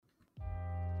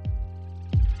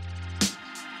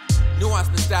Nuance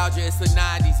nostalgia, it's a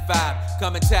 90s vibe.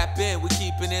 Come and tap in, we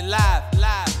keeping it live.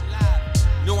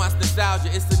 Nuance nostalgia,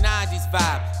 it's a 90s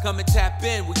vibe. Come and tap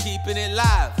in, we keeping it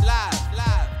live.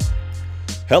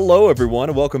 Hello, everyone,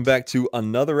 and welcome back to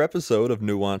another episode of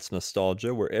Nuance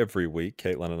Nostalgia, where every week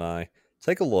Caitlin and I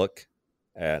take a look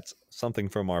at something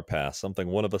from our past, something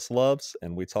one of us loves,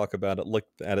 and we talk about it, look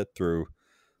at it through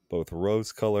both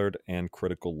rose-colored and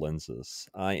critical lenses.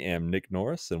 I am Nick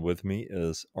Norris, and with me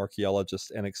is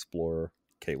archaeologist and explorer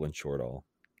Caitlin Shortall.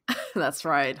 That's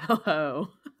right. Hello.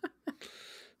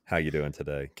 How you doing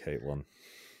today, Caitlin?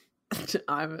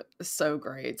 I'm so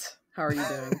great. How are you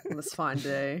doing on this fine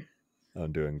day?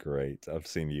 I'm doing great. I've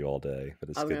seen you all day, but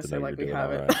it's good to know like you're doing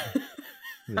all haven't.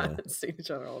 right. I haven't seen each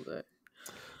other all day.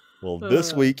 Well,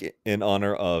 this week, in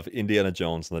honor of Indiana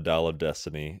Jones and the Dial of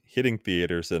Destiny hitting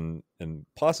theaters and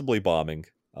possibly bombing,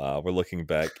 we're looking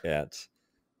back at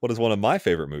what is one of my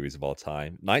favorite movies of all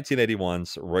time,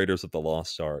 1981's Raiders of the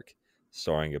Lost Ark,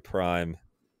 starring a prime,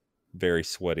 very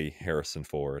sweaty Harrison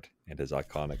Ford and his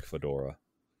iconic fedora.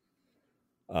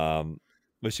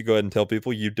 We should go ahead and tell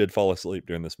people you did fall asleep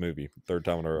during this movie, third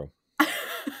time in a row.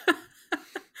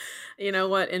 You know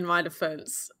what? In my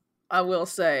defense, I will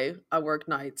say I work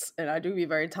nights and I do be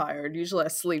very tired. Usually I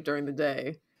sleep during the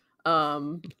day.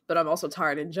 But I'm also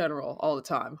tired in general all the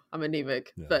time. I'm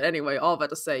anemic. Yeah. But anyway, all of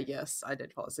that to say, yes, I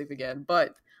did fall asleep again.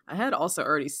 But I had also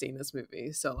already seen this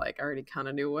movie. So like I already kind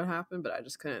of knew what happened, but I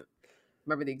just couldn't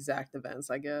remember the exact events,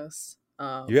 I guess.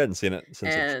 You hadn't seen it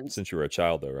since you were a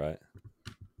child, though, right?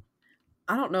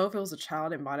 I don't know if it was a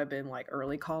child. It might have been like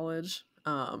early college.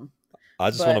 I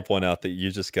just want to point out that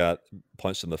you just got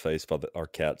punched in the face by our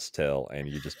cat's tail, and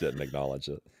you just didn't acknowledge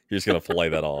it. You're just gonna play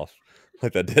that off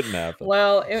like that didn't happen.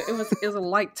 Well, it was a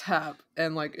light tap,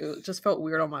 and like it just felt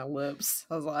weird on my lips.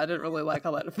 I didn't really like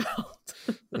how that felt.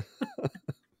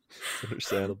 It's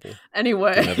understandable.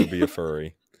 Anyway, you'll never be a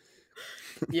furry.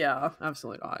 Yeah,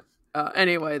 absolutely not.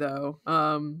 Anyway, though,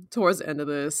 towards the end of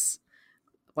this,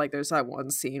 like there's that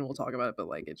one scene we'll talk about it, but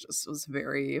like it just was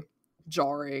very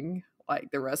jarring.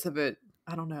 Like the rest of it,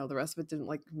 I don't know. The rest of it didn't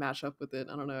like match up with it.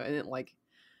 I don't know. It didn't like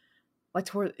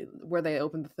toward where they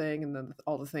opened the thing and then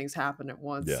all the things happened at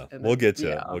once. Yeah, and we'll get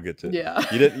to it. We'll get to it. Yeah,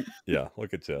 you didn't. Yeah, we'll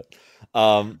get to it.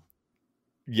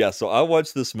 Yeah. So I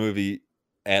watched this movie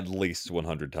at least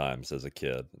 100 times as a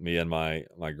kid. Me and my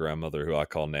grandmother, who I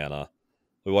call Nana,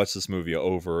 we watched this movie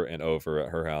over and over at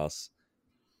her house.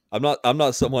 I'm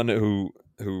not someone who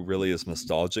really is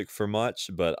nostalgic for much,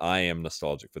 but I am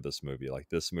nostalgic for this movie. Like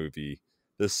this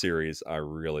series, I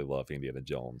really love Indiana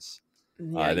Jones.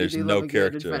 Yeah, there's you do no love a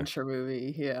character good adventure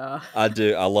movie. Yeah, I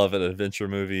do. I love an adventure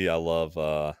movie. I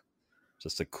love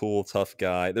just a cool, tough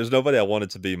guy. There's nobody I wanted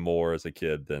to be more as a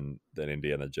kid than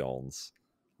Indiana Jones.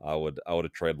 I would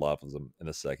have traded lives with him in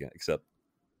a second, except,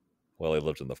 well, he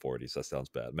lived in the 40s. That sounds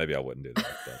bad. Maybe I wouldn't do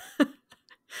that. But.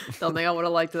 Don't think I would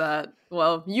have liked that.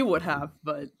 Well, you would have,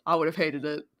 but I would have hated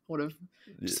it. Would have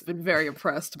just been very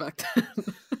impressed back then.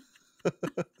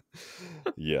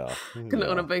 Yeah. Couldn't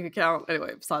own a bank account.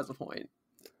 Anyway, besides the point.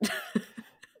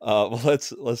 Well, let's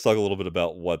talk a little bit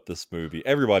about what this movie.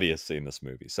 Everybody has seen this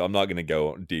movie, so I'm not going to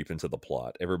go deep into the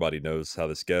plot. Everybody knows how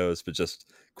this goes, but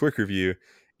just quick review.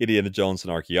 Indiana Jones,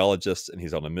 an archaeologist, and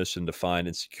he's on a mission to find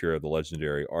and secure the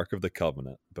legendary Ark of the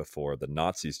Covenant before the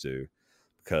Nazis do,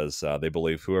 because they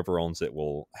believe whoever owns it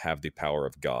will have the power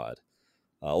of God.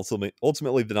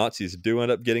 Ultimately, the Nazis do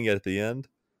end up getting it at the end,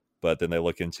 but then they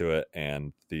look into it,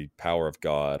 and the power of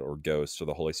God or ghost or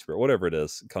the Holy Spirit, whatever it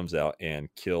is, comes out and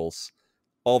kills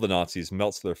all the Nazis,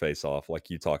 melts their face off,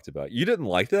 like you talked about. You didn't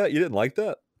like that? You didn't like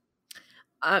that?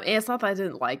 It's not that I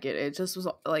didn't like it. It just was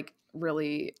like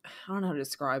really, I don't know how to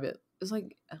describe it. It's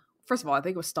like, first of all, I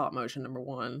think it was stop motion, number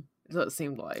one. It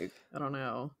seemed like, I don't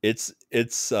know. It's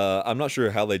I'm not sure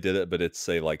how they did it, but it's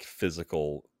a like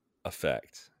physical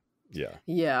effect.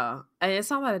 Yeah. And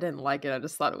it's not that I didn't like it. I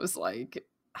just thought it was like,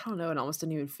 I don't know, it almost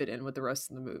didn't even fit in with the rest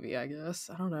of the movie, I guess.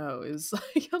 I don't know. It was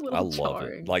like a little jarring. Love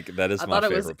it. Like that is my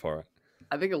favorite part.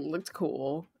 I think it looked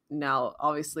cool. Now,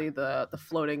 obviously, the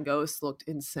floating ghost looked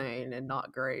insane and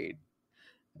not great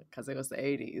because it was the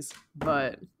 80s.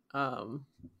 But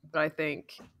I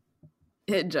think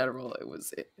in general, it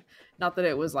was not that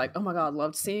it was like, oh my god,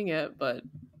 loved seeing it, but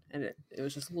it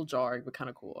was just a little jarring, but kind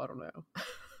of cool. I don't know.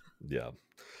 Yeah.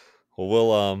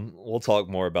 Well, we'll talk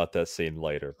more about that scene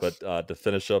later. But to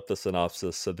finish up the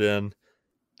synopsis, so then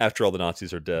after all the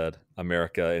Nazis are dead,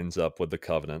 America ends up with the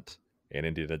Covenant, and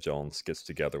Indiana Jones gets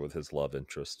together with his love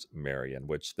interest, Marion,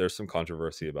 which there's some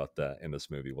controversy about that in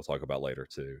this movie. We'll talk about later,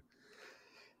 too.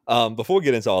 Before we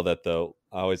get into all that, though,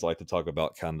 I always like to talk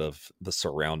about kind of the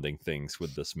surrounding things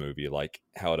with this movie, like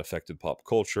how it affected pop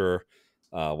culture,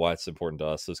 why it's important to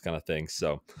us, those kind of things.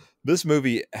 So this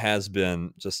movie has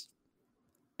been just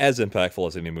as impactful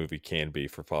as any movie can be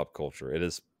for pop culture. It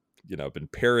has, been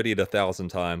parodied 1,000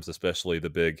 times, especially the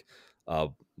big uh,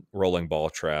 rolling ball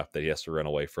trap that he has to run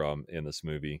away from in this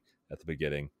movie at the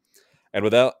beginning. And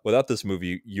without this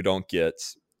movie, you're not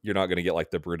going to get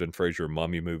like the Brendan Fraser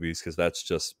Mummy movies, because that's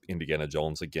just Indiana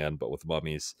Jones again, but with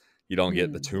mummies. You don't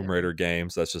get the Tomb Yeah. Raider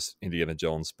games. That's just Indiana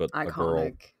Jones, but a girl.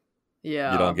 Iconic.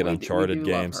 Yeah, You don't get we Uncharted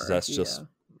do love games. her. That's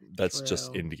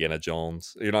just True. Indiana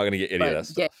Jones. You're not going to get any of that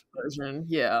But gay stuff. version,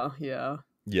 yeah.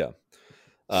 Yeah.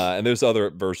 And there's other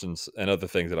versions and other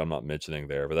things that I'm not mentioning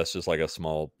there, but that's just like a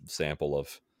small sample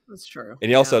of. That's true.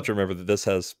 And you also have to remember that this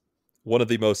has one of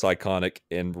the most iconic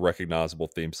and recognizable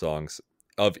theme songs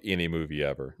of any movie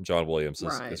ever. John Williams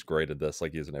is great at this,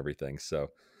 like he is in everything. So,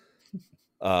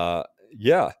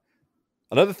 yeah.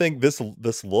 Another thing, this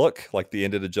look, like the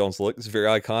Indiana Jones look, is very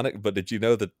iconic. But did you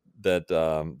know that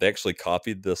they actually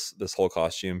copied this whole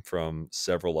costume from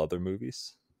several other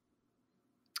movies?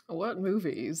 What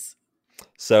movies?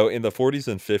 So in the 40s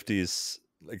and 50s,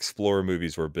 explorer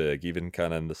movies were big, even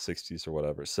kind of in the 60s or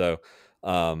whatever. So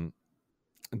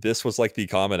this was like the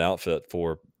common outfit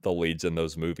for the leads in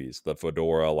those movies. The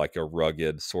fedora, like a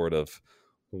rugged, sort of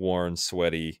worn,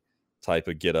 sweaty type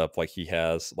of get up, like he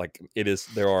has. Like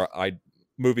there are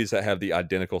movies that have the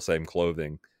identical same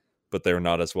clothing, but they're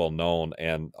not as well known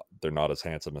and they're not as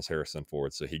handsome as Harrison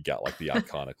Ford. So he got like the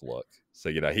iconic look. So,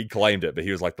 he claimed it, but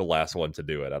he was like the last one to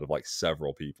do it out of like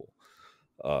several people.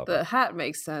 The hat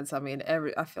makes sense. I mean,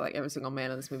 I feel like every single man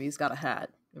in this movie has got a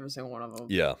hat. Every single one of them.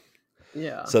 Yeah.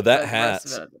 Yeah. So that hat,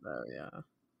 yeah.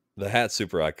 The hat's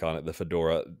super iconic. The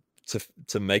fedora,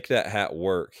 to make that hat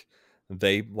work,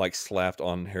 they like slapped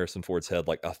on Harrison Ford's head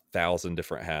like 1,000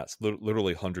 different hats,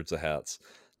 literally hundreds of hats,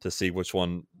 to see which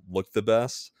one looked the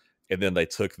best. And then they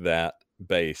took that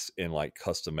base and like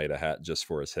custom made a hat just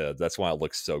for his head. That's why it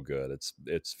looks so good.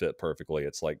 It's fit perfectly.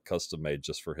 It's like custom made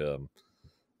just for him.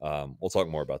 We'll talk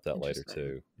more about that later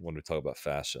too, when we talk about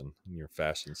fashion in your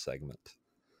fashion segment.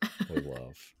 We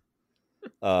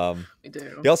love. We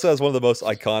do. He also has one of the most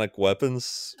iconic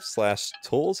weapons /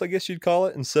 tools, I guess you'd call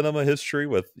it, in cinema history,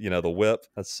 with the whip.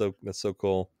 That's so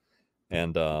cool.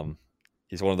 And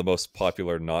he's one of the most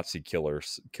popular Nazi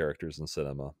characters in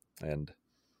cinema. And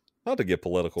not to get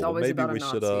political, but maybe we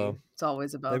should. It's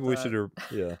always about. Maybe we should.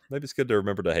 Yeah, maybe it's good to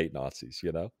remember to hate Nazis.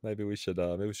 Maybe we should.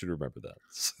 Maybe we should remember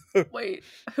that. Wait,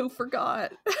 who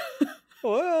forgot?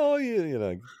 Well,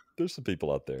 there's some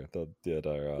people out there that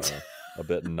are a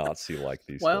bit Nazi-like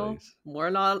these days. We're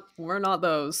not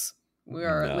those. We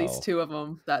are at least two of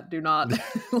them that do not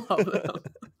love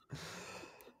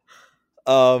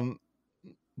them.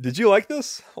 Did you like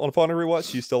this? Upon a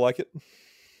rewatch, you still like it?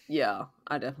 Yeah,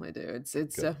 I definitely do. It's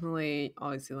definitely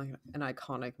obviously like an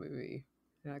iconic movie.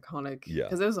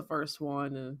 Because it was the first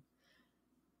one, and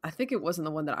I think it wasn't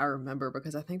the one that I remember,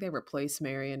 because I think they replaced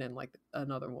Marion in like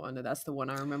another one, and that's the one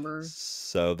I remember.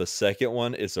 So the second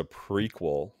one is a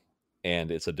prequel,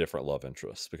 and it's a different love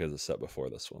interest because it's set before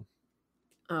this one.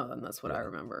 Oh, then that's what I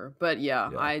remember. But yeah,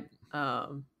 I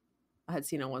had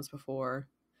seen it once before.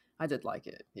 I did like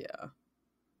it. Yeah.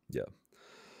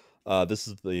 This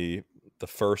is the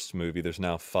first movie. There's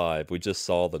now 5. We just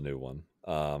saw the new one.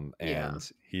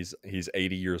 And he's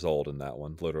 80 years old in that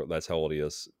one. Literally, that's how old he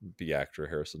is, the actor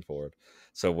Harrison Ford.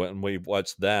 So when we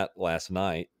watched that last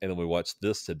night, and then we watched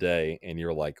this today, and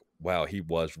you're like, wow, he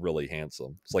was really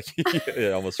handsome. It's like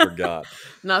I almost forgot.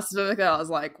 Not specifically, I was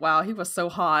like, wow, he was so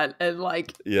hot. And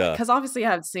like, because obviously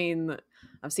I've seen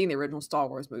the original Star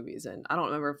Wars movies, and I don't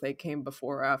remember if they came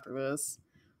before or after this.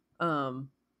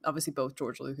 Obviously both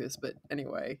George Lucas, but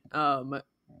anyway,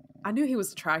 I knew he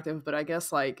was attractive, but I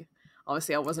guess like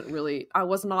obviously I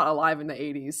was not alive in the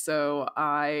 80s, so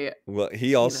I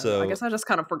guess I just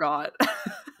kind of forgot.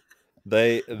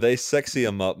 they sexy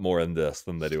him up more in this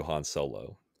than they do Han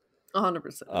Solo.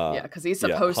 100%. Yeah, because he's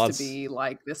supposed to be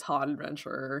like this hot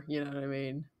adventurer, you know what I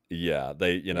mean? Yeah,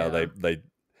 they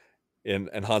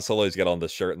and Han Solo, he's got on the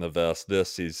shirt and the vest.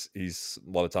 This he's a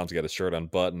lot of times got his shirt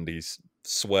unbuttoned. He's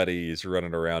sweaty. He's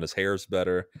running around. His hair's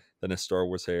better than his Star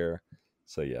Wars hair.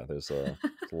 So yeah, there's a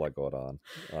lot going on.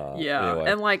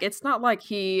 Anyway. And like it's not like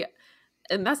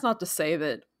and that's not to say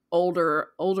that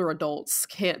older adults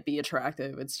can't be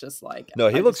attractive. It's just like no,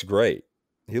 he looks great.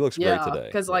 He looks great today.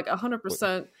 Because like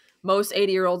 100%, most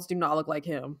 80-year-olds do not look like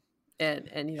him, and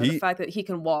the fact that he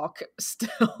can walk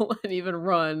still and even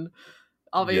run.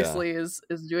 Obviously, is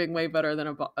doing way better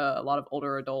than a lot of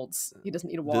older adults. He doesn't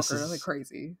need a walker, nothing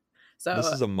crazy.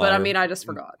 So, but I mean, I just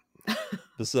forgot.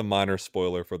 This is a minor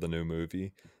spoiler for the new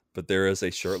movie, but there is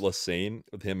a shirtless scene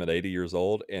with him at 80 years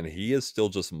old, and he is still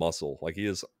just muscle. Like, he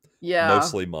is Yeah.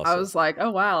 mostly I muscle. was like,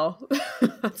 oh wow.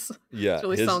 That's Yeah,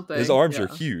 really his something. arms are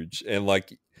Yeah. huge, and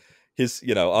like his,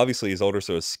 obviously he's older,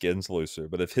 so his skin's looser.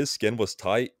 But if his skin was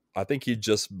tight, I think he'd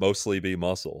just mostly be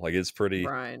muscle. Like, Right. it's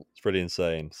pretty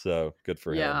insane. So good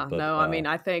for him. Yeah. But No, I mean,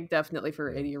 I think definitely for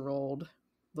an yeah, 80-year-old,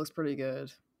 looks pretty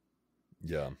good.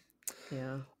 yeah.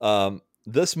 Yeah.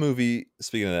 This movie,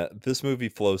 speaking of that, this movie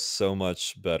flows so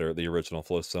much better. The original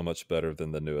flows so much better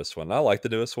than the newest one. I like the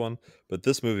newest one, but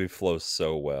this movie flows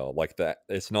so well. Like that,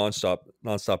 it's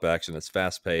nonstop action. It's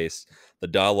fast paced. The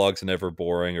dialogue's never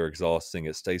boring or exhausting.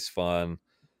 It stays fun,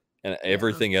 and Yeah.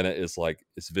 everything in it is like,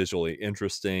 it's visually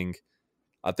interesting.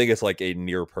 I think it's like a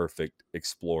near perfect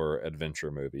explorer adventure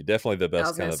movie. Definitely the I best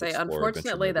was kind gonna of say, explorer adventure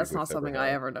unfortunately, movie that's we've not ever something I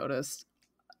had. ever noticed.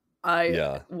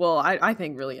 Yeah, I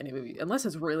think really any movie, unless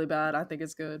it's really bad, I think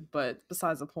it's good. But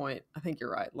besides the point, I think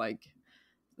you're right. Like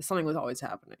something was always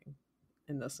happening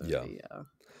in this yeah. movie. Yeah.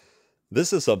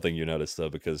 This is something you noticed though,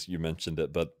 because you mentioned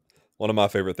it, but one of my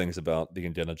favorite things about the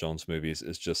Indiana Jones movies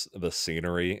is just the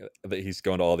scenery. That he's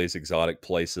going to all these exotic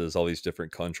places, all these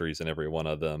different countries, and every one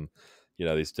of them,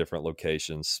 these different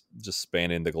locations, just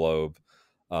spanning the globe.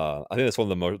 I think that's one of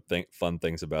the most fun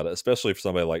things about it, especially for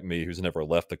somebody like me who's never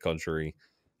left the country.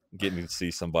 Getting to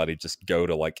see somebody just go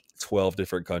to like 12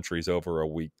 different countries over a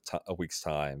week's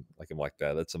time, like I'm like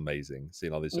that. That's amazing.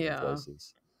 Seeing all these different Yeah.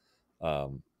 places.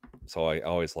 Um, so I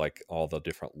always like all the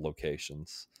different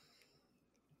locations.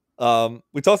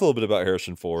 We talked a little bit about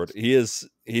Harrison Ford. He's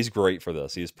great for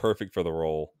this. He's perfect for the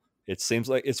role. It seems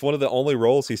like it's one of the only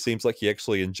roles he seems like he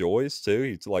actually enjoys too.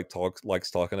 He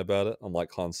likes talking about it,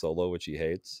 unlike Han Solo, which he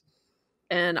hates.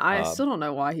 And I Um, still don't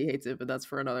know why he hates it, but that's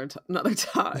for another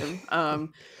time.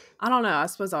 I don't know. I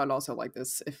suppose I would also like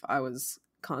this if I was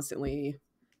constantly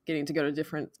getting to go to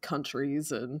different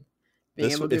countries and being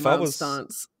this able to do my own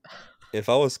stunts. if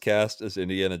I was cast as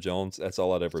Indiana Jones, that's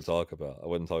all I'd ever talk about. I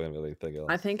wouldn't talk about anything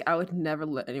I else. think I would never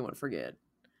let anyone forget.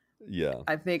 Yeah,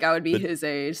 I think I would be but his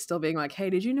age, still being like, "Hey,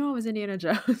 did you know I was Indiana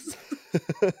Jones?"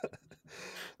 That'd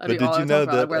but be all did I you would talk know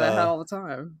about. I'd that? wear that hat all the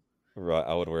time. Right,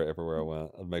 I would wear it everywhere I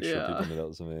went. I'd make sure Yeah. people knew that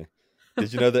was me.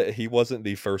 Did you know that he wasn't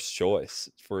the first choice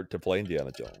to play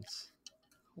Indiana Jones?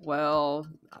 Well,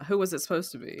 who was it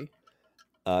supposed to be?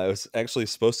 It was actually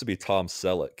supposed to be Tom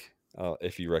Selleck.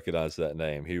 If you recognize that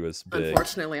name, he was big.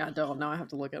 Unfortunately, I don't. Now I have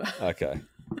to look it up. Okay,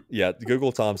 yeah,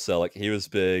 Google Tom Selleck. He was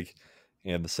big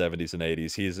in the 70s and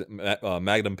 80s. He's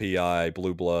Magnum PI,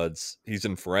 Blue Bloods. He's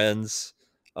in Friends.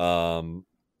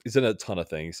 He's in a ton of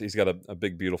things. He's got a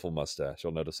big, beautiful mustache.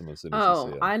 You'll notice him as soon as you see Oh,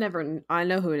 him. I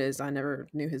know who it is. I never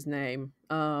knew his name.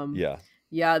 Yeah,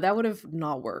 Yeah, that would have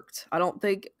not worked. I don't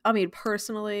think. I mean,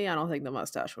 personally, I don't think the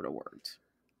mustache would have worked.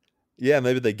 yeah.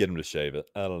 Maybe they get him to shave it.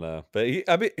 I don't know, but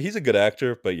I mean, he's a good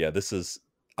actor. But yeah, this is.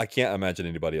 I can't imagine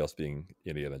anybody else being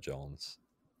Indiana Jones.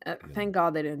 Thank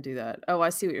God they didn't do that. Oh, I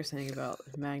see what you're saying about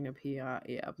Magna PI.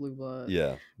 Yeah, Blue Blood.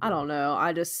 Yeah, I yeah. don't know.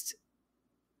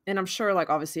 And I'm sure, like,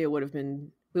 obviously,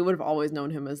 we would have always known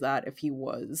him as that if he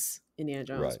was Indiana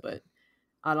Jones, Right. but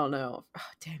I don't know. Oh,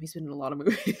 damn, he's been in a lot of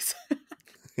movies.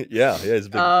 Yeah, he's a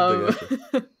big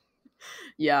actor.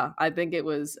 Yeah, I think it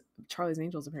was Charlie's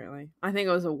Angels. Apparently, I think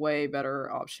it was a way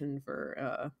better option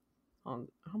for I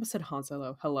almost said Han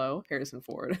Solo. Hello, Harrison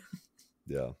Ford.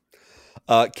 Yeah.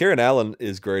 Karen Allen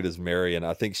is great as Marion.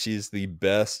 I think she's the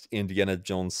best Indiana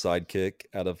Jones sidekick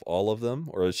out of all of them,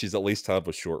 or she's at least tied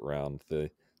with Short Round,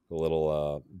 the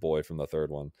little boy from the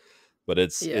third one. But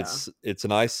Yeah, it's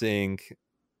nice seeing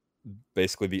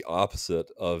basically the opposite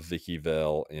of Vicky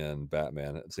Vale in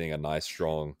Batman, seeing a nice,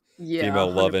 strong yeah,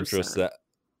 female love interest 100%. that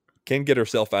can get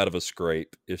herself out of a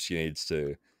scrape if she needs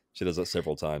to. She does that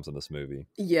several times in this movie.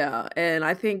 Yeah, and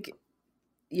I think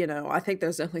I think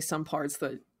there's definitely some parts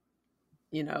that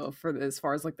for as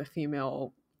far as like the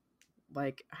female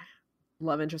like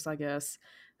love interest, I guess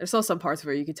there's still some parts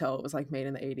where you could tell it was like made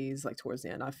in the 80s, like towards the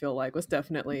end. I feel like was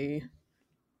definitely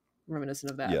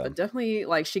reminiscent of that, Yeah. but definitely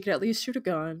like she could at least shoot a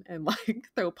gun and like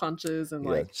throw punches and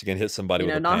like she can hit somebody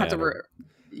with a not have pan to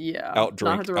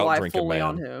not have to rely outdrink a fully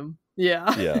on man. him.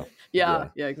 Yeah. Yeah.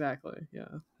 Yeah, exactly. Yeah.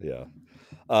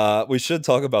 Yeah. We should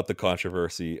talk about the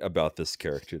controversy about this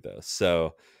character though.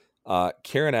 So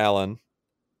Karen Allen,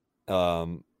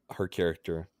 her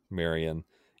character, Marion,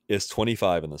 is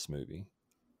 25 in this movie.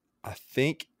 I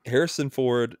think Harrison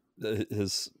Ford,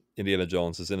 his Indiana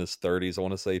Jones, is in his 30s. I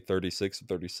want to say 36 or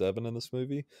 37 in this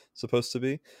movie, supposed to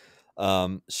be.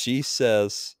 She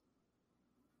says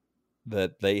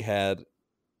that they had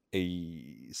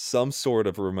some sort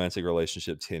of romantic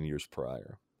relationship 10 years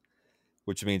prior,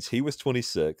 which means he was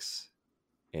 26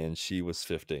 and she was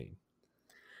 15.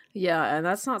 Yeah, and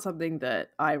that's not something that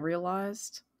I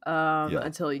realized Yeah.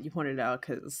 until you pointed it out,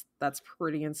 because that's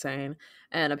pretty insane.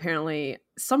 And apparently,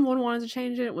 someone wanted to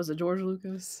change it. Was it George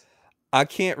Lucas? I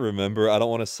can't remember. I don't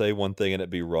want to say one thing and it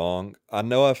be wrong. I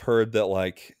know I've heard that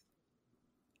like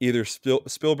either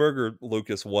Spielberg or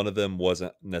Lucas, one of them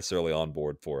wasn't necessarily on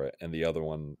board for it, and the other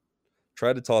one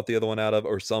tried to talk the other one out of it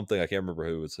or something. I can't remember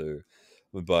who was who,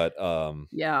 but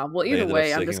Yeah. Well, they either ended up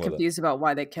way, I'm sticking just with it. confused about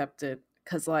why they kept it.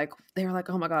 Because, like, they were like,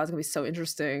 oh my God, it's going to be so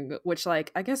interesting. Which,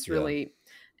 like, I guess Yeah. really,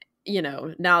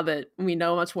 now that we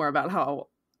know much more about how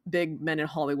big men in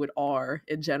Hollywood are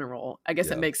in general, I guess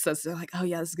it Yeah. makes sense. They're like, oh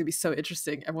yeah, this is gonna be so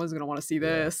interesting. Everyone's gonna want to see Yeah.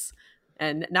 this.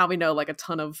 And now we know like a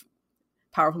ton of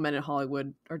powerful men in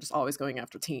Hollywood are just always going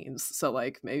after teens. So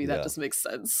like maybe that Yeah. just makes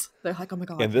sense. They're like, oh my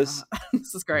God, And yeah, this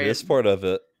this is great. this part of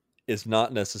it is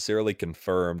not necessarily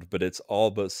confirmed, but it's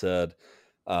all but said.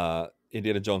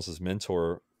 Indiana Jones's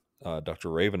mentor, Dr.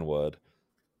 Ravenwood,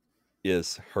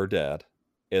 is her dad,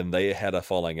 and they had a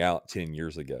falling out 10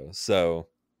 years ago. So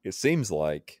it seems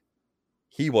like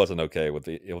he wasn't okay with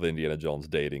Indiana Jones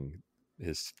dating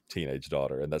his teenage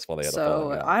daughter, and that's why they had a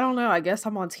falling So out. I don't know. I guess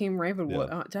I'm on Team Ravenwood.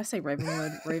 Yeah. Did I say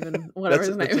Ravenwood? Raven, whatever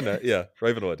his That's name in there. is. Yeah,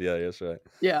 Ravenwood. Yeah, that's right.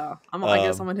 Yeah, I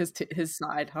guess I'm Um, on his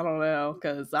side. I don't know,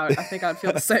 because I think I'd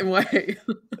feel the same way.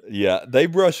 yeah, they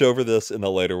brush over this in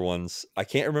the later ones. I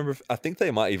can't remember. I think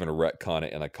they might even retcon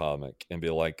it in a comic and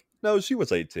be like, "No, she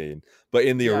was 18," but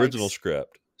in the original Yikes.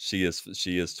 script, she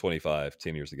is 25,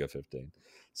 10 years ago, 15.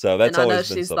 So And that's I know always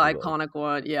been she's the something really. iconic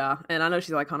one, yeah. And I know she's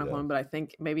the iconic Yeah, one, but I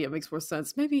think maybe it makes more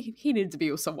sense. Maybe he needed to be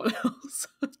with someone else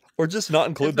or just not if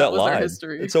include that that was their line.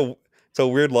 history. It's a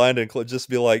weird line to include. Just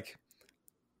be like,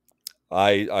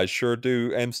 I sure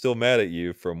do am still mad at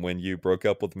you from when you broke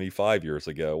up with me 5 years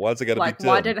ago. Why's it got to be Like,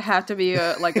 why 10? did it have to be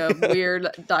a weird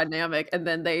dynamic, and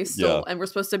then they Yeah. still, and we're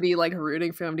supposed to be like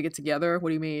rooting for them to get together? What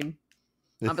do you mean?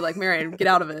 I'll be like, Marion, get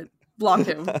out of it. Block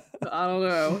him. I don't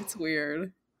know. It's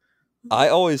weird. I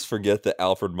always forget that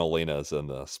Alfred Molina is in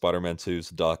the Spider-Man 2's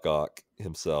Doc Ock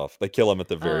himself. They kill him at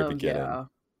the very Oh beginning, yeah.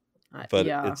 but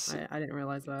I didn't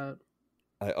realize that.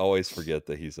 I always forget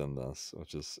that he's in this,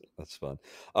 that's fun.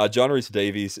 John Rhys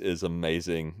Davies is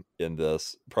amazing in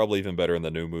this, probably even better in the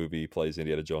new movie. He plays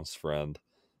Indiana Jones' friend.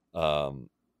 Um,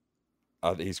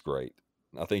 he's great.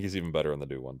 I think he's even better in the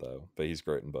new one though, but he's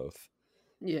great in both.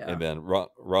 Yeah. And then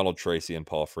Ronald Tracy and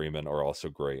Paul Freeman are also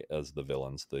great as the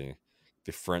villains, the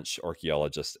French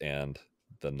archaeologist and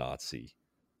the Nazi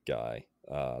guy.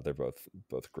 They're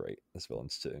both great as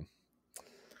villains too.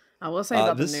 I will say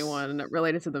about the new This one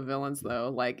related to the villains though,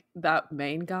 like that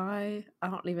main guy, I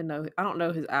don't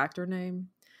know his actor name,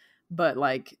 but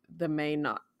like the main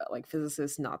not like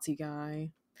physicist Nazi guy,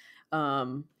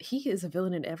 he is a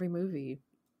villain in every movie.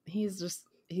 He's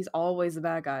always the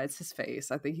bad guy. It's his face.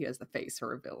 I think he has the face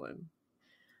for a villain.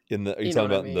 are you You know talking what I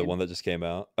about the mean? one that just came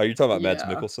out? Are you talking about Mads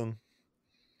Yeah. Mikkelsen?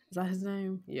 Is that his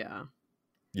name? Yeah.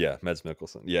 Yeah, Mads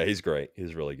Mikkelsen. Yeah, he's great.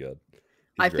 He's really good. He's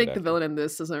I a great think the actor. villain in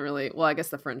this doesn't really, well, I guess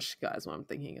the French guy is what I'm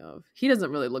thinking of. He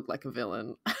doesn't really look like a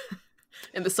villain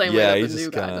in the same way Yeah, that the he's new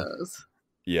just guy kind of does.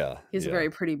 yeah, He has a yeah. very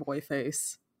pretty boy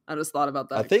face. I just thought about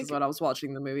I that because think when I was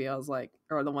watching the movie, I was like,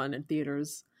 or the one in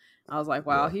theaters, I was like,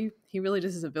 wow, yeah, he really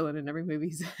just is a villain in every movie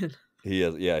he's in. he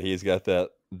is. Yeah, he's got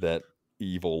that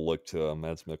evil look to him.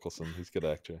 Mads Mikkelsen. He's a good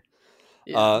actor.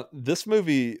 Yeah. This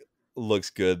movie looks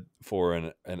good for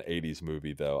an 80s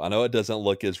movie though. I know it doesn't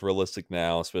look as realistic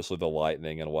now, especially the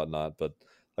lightning and whatnot, but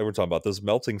like we're talking about those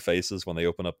melting faces when they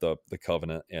open up the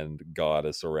covenant and God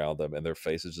is around them and their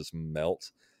faces just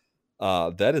melt.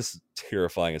 That is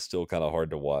terrifying. It's still kind of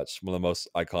hard to watch. One of the most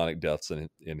iconic deaths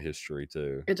in history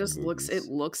too It in just it movies.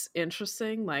 looks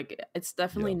interesting. Like it's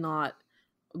definitely Yeah. not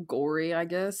gory, I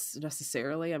guess,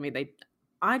 necessarily. I mean, I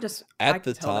At can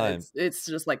the tell that time, it's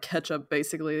just like ketchup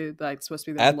basically, like it's supposed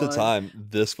to be their at the blood. time,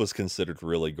 this was considered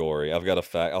really gory. I've got a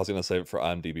fact. I was going to save it for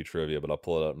IMDb trivia, but I'll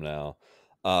pull it up now.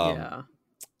 Um, Yeah.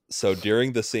 so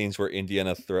during the scenes where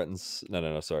Indiana threatens,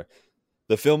 no, sorry.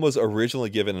 The film was originally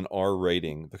given an R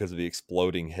rating because of the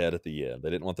exploding head at the end. They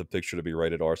didn't want the picture to be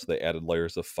rated R, so they added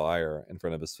layers of fire in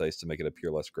front of his face to make it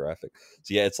appear less graphic.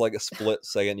 So yeah, it's like a split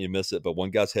second you miss it, but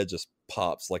one guy's head just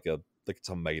pops like a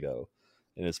tomato,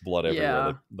 and it's blood everywhere.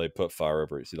 Yeah. They put fire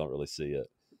over it, so you don't really see it.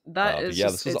 That But is yeah,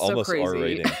 just this was it's so almost R crazy.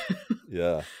 rating.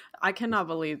 Yeah, I cannot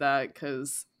believe that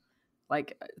because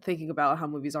like thinking about how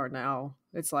movies are now,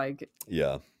 it's like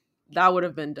yeah, that would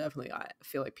have been definitely, I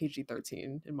feel like,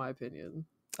 PG-13 in my opinion.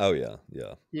 oh yeah,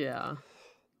 yeah. Yeah.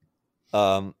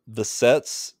 The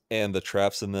sets and the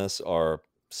traps in this are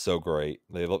so great.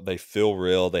 They feel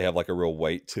real. They have like a real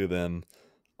weight to them.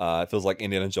 It feels like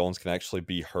Indiana Jones can actually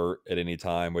be hurt at any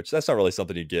time, which that's not really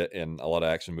something you get in a lot of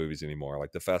action movies anymore.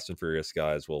 Like the Fast and Furious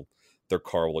guys their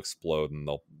car will explode and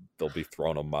they'll be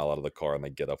thrown a mile out of the car and they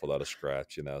get up without a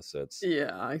scratch, So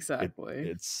Yeah,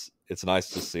 exactly. it's nice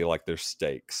to see like there's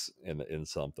stakes in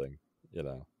something,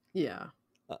 Yeah.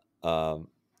 And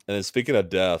then speaking of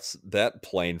deaths, that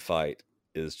plane fight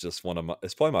is just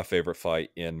it's probably my favorite fight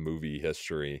in movie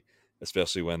history,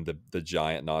 especially when the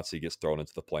giant Nazi gets thrown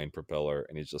into the plane propeller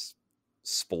and he's just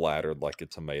splattered like a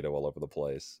tomato all over the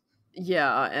place.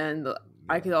 Yeah, and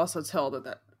I could also tell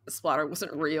that splatter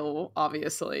wasn't real,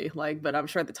 obviously. But I'm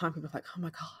sure at the time people were like, "Oh my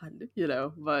god,"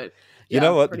 But you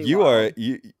know what? wild.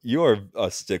 You are a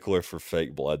stickler for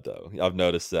fake blood, though. I've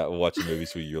noticed that watching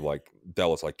movies where you're like, that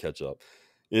looks like ketchup.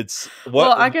 It's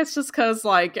well, I guess just because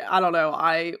I don't know,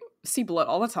 I see blood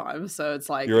all the time, so it's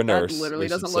like you're a nurse. That literally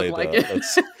doesn't look like it.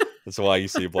 That's why you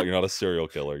see blood. You're not a serial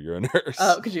killer. You're a nurse.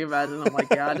 Oh, could you imagine? I'm like,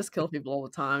 yeah, I just kill people all the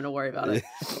time. Don't worry about it.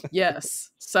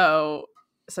 Yes. So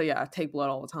yeah, I take blood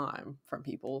all the time from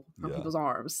people's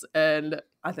arms, and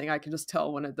I think I can just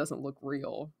tell when it doesn't look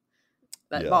real.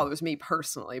 That bothers me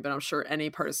personally, but I'm sure any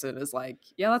person is like,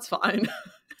 yeah, that's fine.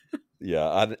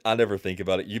 Yeah, I never think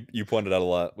about it. You pointed out a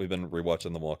lot. We've been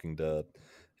rewatching The Walking Dead,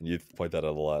 and you point that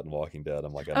out a lot in Walking Dead.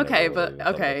 I'm like,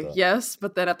 yes,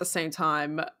 but then at the same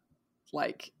time,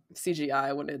 like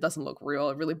CGI when it doesn't look real,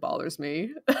 it really bothers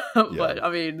me. But I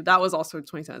mean, that was also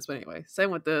 2010s. But anyway,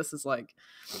 same with this. Is like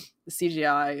the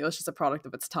CGI. It was just a product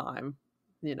of its time.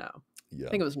 Yeah. I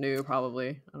think it was new,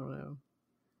 probably. I don't know.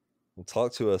 Well,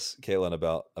 talk to us, Caitlin,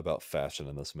 about fashion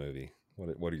in this movie.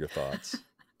 What are your thoughts?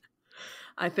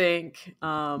 I think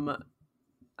I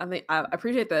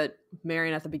appreciate that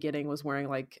Marion at the beginning was wearing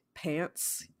like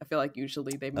pants. I feel like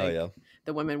usually they make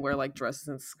the women wear like dresses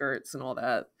and skirts and all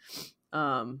that.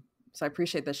 So I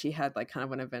appreciate that she had like kind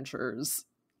of an adventurer's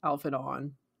outfit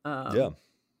on. And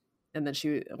then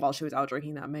while she was out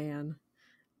drinking that man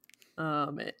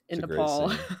in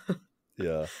Nepal.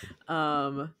 Yeah.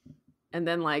 And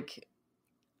then like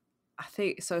I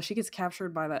think so she gets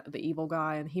captured by the evil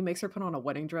guy and he makes her put on a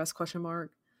wedding dress ? I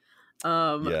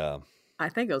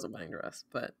think it was a wedding dress,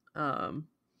 but so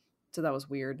that was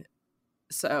weird.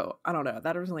 So I don't know.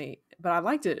 That originally, but I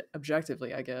liked it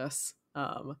objectively, I guess.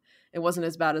 It wasn't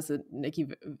as bad as the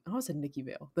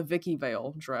the Vicky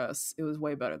Vale dress. It was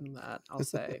way better than that, I'll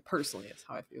say. Personally, is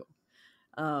how I feel.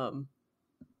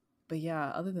 But yeah,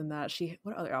 other than that,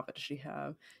 what other outfit does she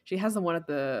have? She has the one at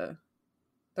the.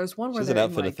 There's one where there's an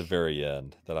outfit at the very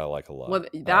end that I like a lot. Well,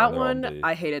 that one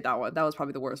I hated. That one. That was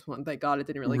probably the worst one. Thank God it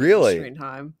didn't really get screen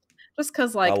time. Just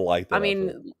because, like, I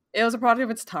mean, it was a product of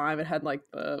its time. It had like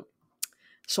the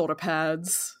shoulder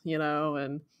pads,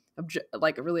 and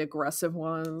like really aggressive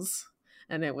ones,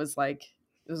 and it was a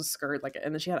skirt,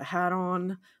 and then she had a hat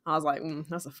on. I was like,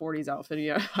 that's a 40s outfit,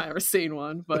 if I ever seen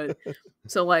one. But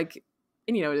so like,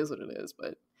 and it is what it is.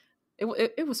 But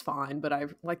it was fine. But I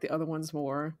like the other ones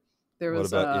more. There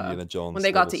was what about Indiana Jones when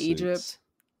they got to suits? Egypt.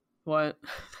 What?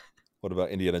 What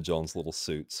about Indiana Jones' little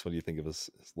suits? What do you think of his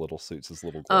little suits, his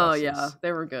little glasses? Oh, yeah.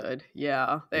 They were good.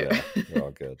 Yeah. They're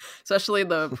all good. Especially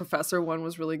the professor one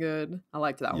was really good. I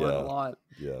liked that one a lot.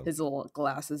 Yeah. His little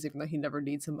glasses, even though he never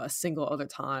needs them a single other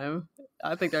time.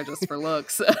 I think they're just for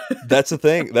looks. That's the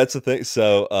thing.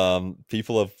 So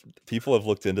people have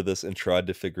looked into this and tried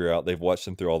to figure out, they've watched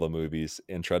them through all the movies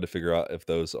and tried to figure out if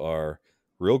those are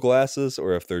real glasses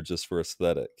or if they're just for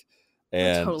aesthetic.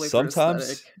 And totally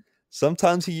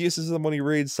sometimes he uses them when he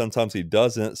reads, sometimes he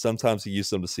doesn't, sometimes he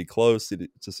uses them to see close,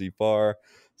 to see far.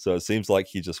 So it seems like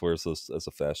he just wears those as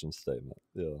a fashion statement.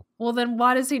 Yeah. Well, then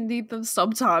why does he need them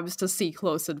sometimes to see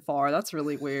close and far? That's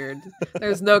really weird.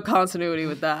 There's no continuity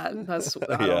with that. I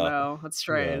don't know. That's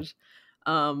strange.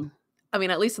 Yeah. I mean,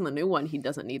 at least in the new one, he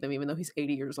doesn't need them, even though he's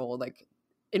 80 years old. Like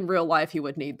in real life, he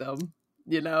would need them.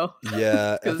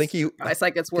 Yeah, I think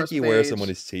eyesight gets worse. He wears them when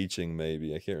he's teaching.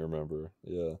 Maybe I can't remember.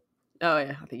 Yeah. Oh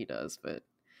yeah, I think he does. But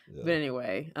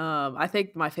anyway, I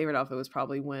think my favorite outfit was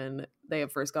probably when they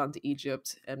had first gone to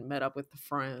Egypt and met up with the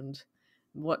friend.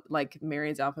 What like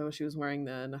Marion's outfit was she was wearing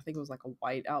then? I think it was like a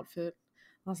white outfit.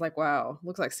 I was like, wow,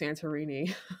 looks like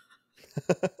Santorini.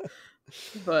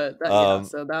 But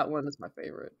so that one is my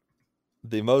favorite.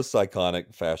 The most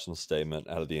iconic fashion statement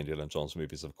out of the Indiana Jones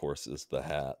movies, of course, is the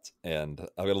hat. And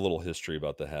I've got a little history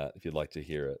about the hat if you'd like to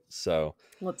hear it. So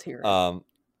let's hear it.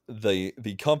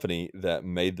 The company that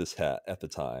made this hat at the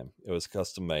time, it was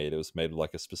custom made. It was made with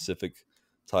like a specific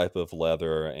type of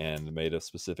leather and made a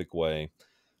specific way.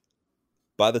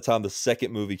 By the time the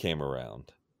second movie came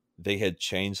around, they had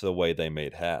changed the way they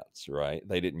made hats, right?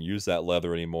 They didn't use that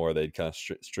leather anymore. They'd kind of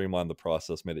streamlined the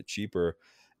process, made it cheaper.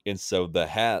 And so the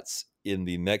hats in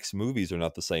the next movies are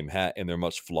not the same hat, and they're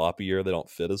much floppier. They don't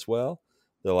fit as well.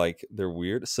 They're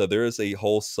weird. So there is a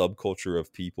whole subculture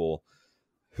of people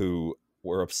who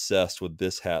were obsessed with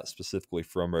this hat specifically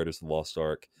from Raiders of the Lost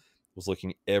Ark, was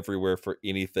looking everywhere for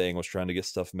anything, was trying to get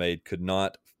stuff made, could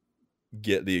not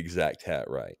get the exact hat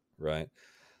right.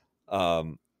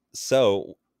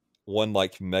 So one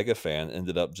like mega fan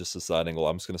ended up just deciding, well,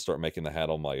 I'm just going to start making the hat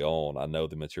on my own. I know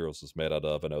the materials it's made out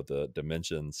of, I know the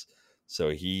dimensions. So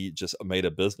he just made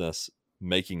a business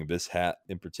making this hat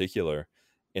in particular.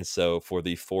 And so for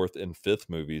the fourth and fifth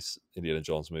movies, Indiana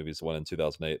Jones movies, the one in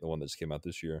 2008, the one that just came out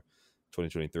this year,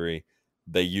 2023,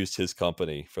 they used his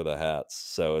company for the hats.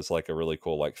 So it's like a really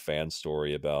cool like fan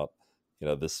story about,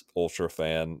 this ultra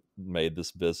fan made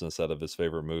this business out of his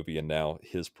favorite movie, and now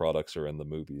his products are in the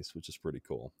movies, which is pretty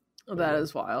cool. That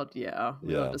is wild. Yeah.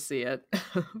 We love to see it.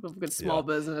 Good small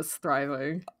business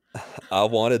thriving. I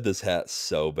wanted this hat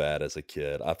so bad as a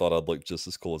kid. I thought I'd look just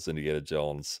as cool as Indiana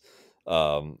Jones.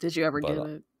 Did you ever get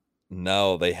it?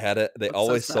 No, they had it. They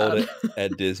always sold it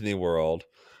at Disney World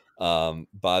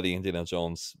by the Indiana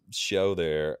Jones show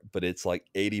there, but it's like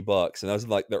 $80. And that was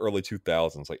in like the early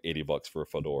 2000s, like $80 for a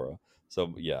fedora.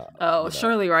 So yeah. Oh,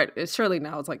 surely right. Surely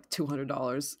now it's like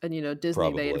 $200, and Disney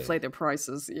Probably. They inflate their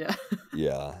prices. Yeah.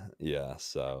 yeah.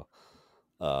 So,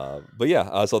 but yeah,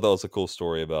 I thought that was a cool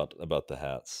story about the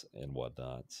hats and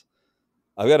whatnot.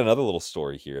 I've got another little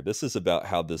story here. This is about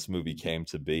how this movie came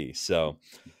to be. So,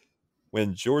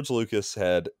 when George Lucas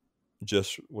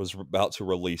was about to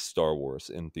release Star Wars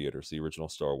in theaters, the original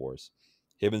Star Wars,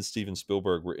 him and Steven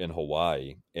Spielberg were in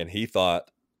Hawaii, and he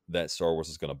thought that Star Wars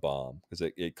was going to bomb because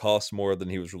it cost more than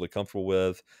he was really comfortable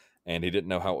with, and he didn't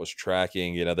know how it was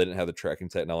tracking. They didn't have the tracking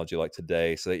technology like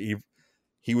today, so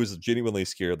he was genuinely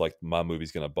scared, like, my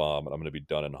movie's going to bomb and I'm going to be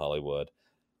done in Hollywood.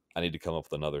 I need to come up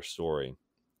with another story.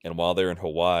 And while they're in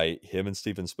Hawaii, him and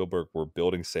Steven Spielberg were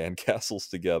building sandcastles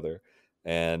together,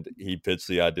 and he pitched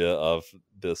the idea of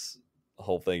this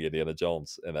whole thing, Indiana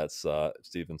Jones, and that's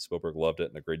Steven Spielberg loved it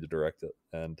and agreed to direct it.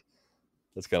 And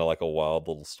it's kind of like a wild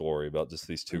little story about just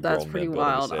these two grown men building a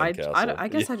sandcastle. I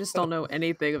guess I just don't know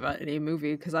anything about any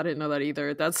movie because I didn't know that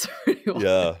either. That's pretty wild.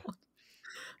 Yeah.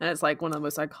 And it's like one of the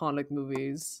most iconic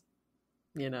movies,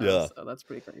 Yeah. So that's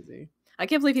pretty crazy. I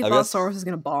can't believe he thought Star Wars was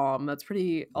going to bomb. That's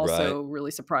pretty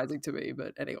really surprising to me.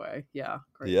 But anyway, yeah.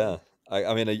 Crazy. Yeah.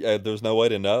 I mean, there's no way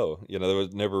to know. There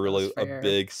was never really a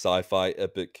big sci-fi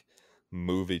epic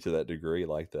movie to that degree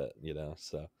like that,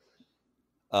 so.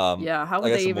 Yeah, how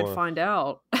would they even find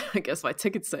out? I guess by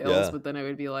ticket sales, but then it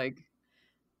would be like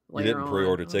you didn't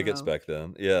pre-order tickets back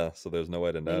then. Yeah, so there's no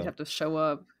way to know. You'd have to show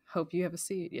up, hope you have a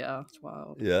seat. Yeah, it's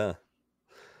wild. Yeah.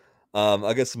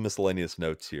 I got some miscellaneous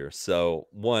notes here. So,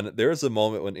 one, there is a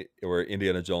moment where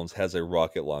Indiana Jones has a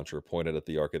rocket launcher pointed at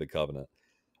the Ark of the Covenant.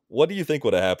 What do you think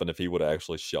would have happened if he would have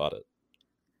actually shot it?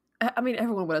 I mean,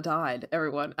 everyone would have died.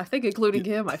 Everyone. I think including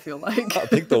him, I feel like. I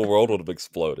think the world would have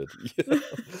exploded.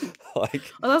 Like,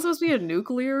 well, that's supposed to be a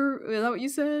nuclear? Is that what you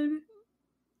said?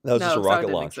 That was just a rocket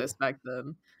launcher. Didn't exist back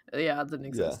then. Yeah, it didn't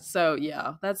exist. Yeah. So,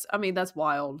 yeah, that's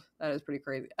wild. That is pretty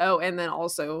crazy. Oh, and then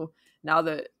also, now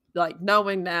that,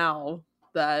 knowing now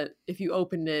that if you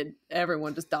open it,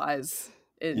 everyone just dies.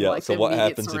 So what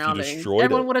happens if you destroyed it?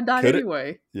 Everyone would have died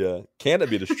anyway. Can it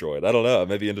be destroyed? I don't know. It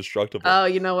may be indestructible. Oh,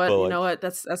 you know what?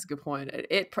 That's a good point.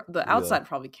 The outside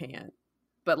probably can't,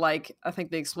 but I think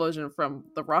the explosion from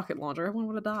the rocket launcher, everyone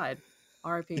would have died.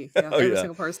 R.I.P. Yeah, every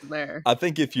single person there. I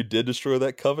think if you did destroy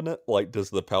that covenant,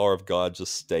 does the power of God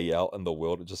just stay out in the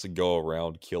world, just go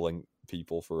around killing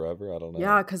people forever? I don't know.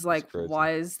 Yeah, because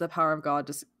why is the power of God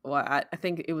just? Well, I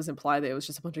think it was implied that it was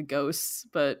just a bunch of ghosts,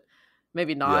 but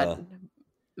maybe not. Yeah.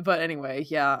 But anyway,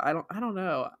 yeah, I don't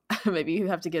know. Maybe you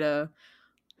have to get a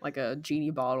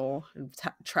genie bottle and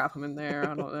trap him in there.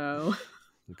 I don't know.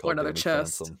 Or another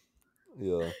chest.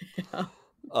 Yeah.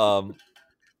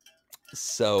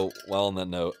 So, while on that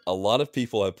note, a lot of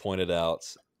people have pointed out,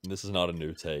 and this is not a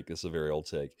new take, this is a very old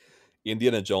take,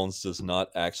 Indiana Jones does not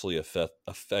actually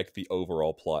affect the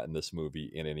overall plot in this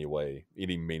movie in any way,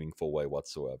 any meaningful way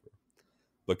whatsoever.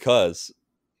 Because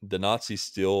the Nazis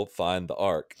still find the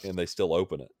Ark and they still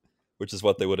open it, which is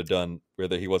what they would have done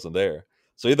whether he wasn't there.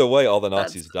 So either way, all the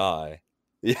Nazis die.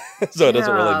 So it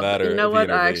doesn't really matter. You know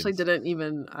what? I actually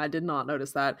I did not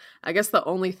notice that. I guess the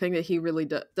only thing that he really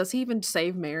does he even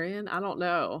save Marion? I don't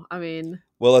know. I mean,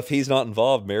 well, if he's not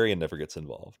involved, Marion never gets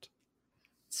involved.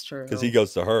 It's true. Because he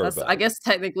goes to her. I guess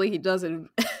technically he doesn't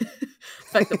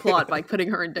affect the plot by putting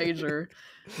her in danger.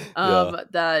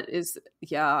 That is,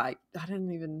 I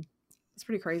didn't even. It's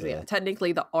pretty crazy. Yeah.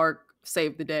 Technically, the Ark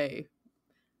saved the day.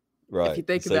 Right. If you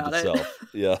think about it.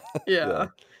 Yeah. Yeah.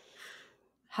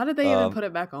 How did they even Um, put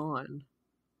it back on?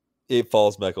 it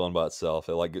falls back on by itself.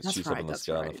 It like it That's shoots up right. in the That's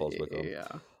sky and it right. falls back on. Yeah.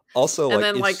 Also, And like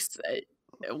then like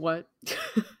what?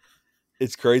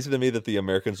 it's crazy to me that the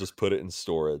Americans just put it in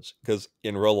storage because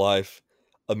in real life,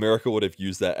 America would have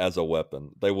used that as a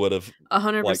weapon. They would have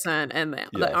like 100%. And the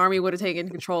yeah army would have taken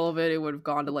control of it. It would have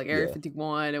gone to like Area yeah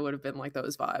 51. It would have been like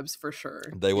those vibes for sure.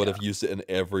 they would Yeah. have used it in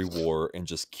every war and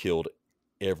just killed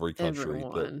every country that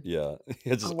Everyone.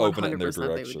 just open it in their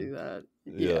 100% they would direction. do that.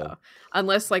 Yeah. Yeah.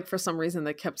 Unless like for some reason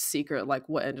they kept secret like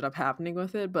what ended up happening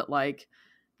with it. But like,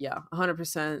 yeah,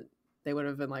 100% they would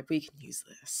have been like, we can use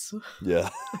this. Yeah.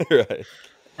 Right.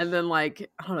 And then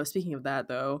like, I don't know, speaking of that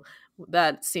though,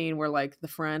 that scene where like the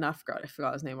friend, I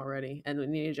forgot his name already, and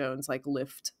Indiana Jones like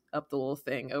lift up the little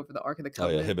thing over the Ark of the Oh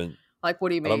yeah, Covenant. him and Like, what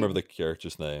do you I don't remember mean? the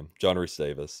character's name. John Rhys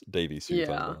Davies, who you're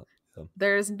talking Yeah. about.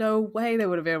 There's no way they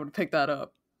would have been able to pick that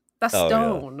up. That's Oh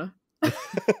stone. yeah.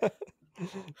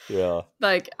 Yeah.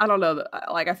 Like, I don't know.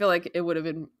 Like, I feel like it would have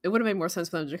made more sense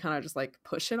for them to kind of just like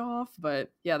push it off.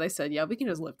 But yeah, they said, yeah, we can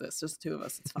just lift this, just the two of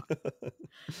us. It's fine.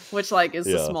 Which like is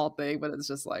a Yeah. small thing, but it's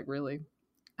just like really.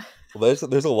 Well,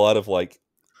 there's a lot of like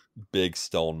big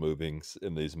stone movings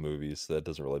in these movies that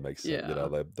doesn't really make sense. You Yeah.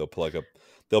 know,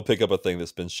 they'll pick up a thing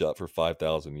that's been shut for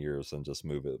 5,000 years and just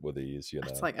move it with ease. You know,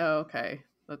 It's like, oh, okay,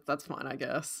 that's fine, I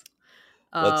guess.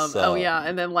 let's Oh yeah,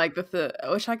 and then like with the,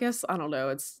 which I guess I don't know,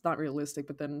 it's not realistic,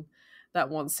 but then that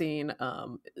one scene,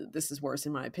 this is worse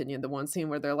in my opinion. The one scene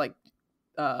where they're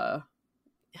uh,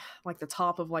 like the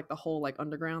top of like the whole like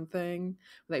underground thing,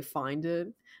 where they find it,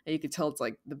 and you can tell it's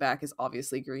like the back is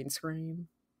obviously green screen.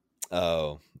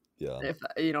 oh yeah, If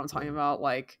you know what I'm talking about,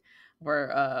 like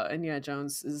where Indiana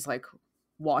Jones is like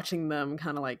watching them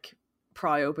kind of like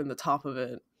pry open the top of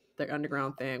it, their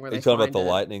underground thing where are you they talking about find it. the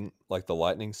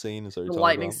lightning scene? Is that what The you're talking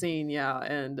lightning about? scene, yeah,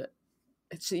 and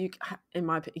it's in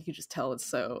my opinion, you can just tell it's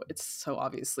so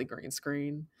obviously green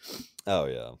screen. Oh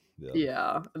yeah, yeah,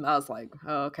 Yeah, and I was like,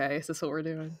 oh, okay, is this what we're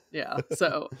doing? Yeah,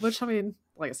 so which I mean,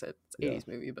 like I said, it's yeah, 80s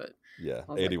movie, but yeah.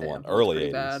 I was like, 81, damn, that's early pretty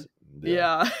 80s. bad.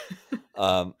 Yeah.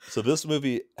 Yeah. So this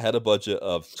movie had a budget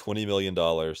of $20 million.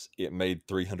 It made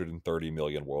 330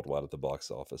 million worldwide at the box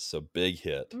office. So big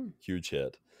hit, Mm. huge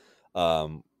hit.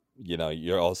 Um, you know,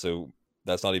 you're also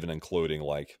that's not even including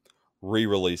like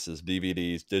re-releases,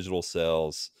 DVDs, digital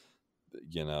sales,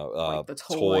 you know, Like the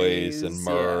toys and toys,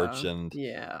 merch yeah, and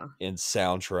yeah,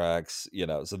 soundtracks. You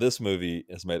know, so this movie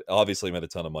has obviously made a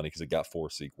ton of money because it got 4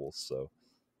 sequels. So,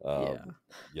 yeah.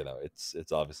 you know,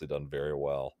 it's obviously done very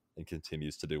well and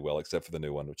continues to do well, except for the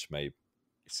new one, which it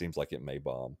seems like it may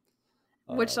bomb.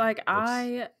 Which like What's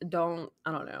I don't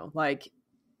know. Like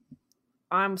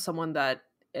I'm someone that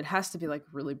it has to be like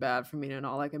really bad for me to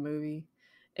not like a movie.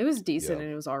 It was decent yeah.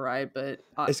 and it was all right, but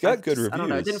It's I got good just I don't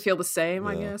know. It didn't reviews. feel the same,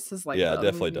 I Yeah. guess, as like Yeah, the it other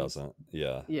definitely movies. doesn't.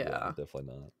 Yeah. Yeah, Yeah.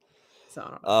 definitely not. So I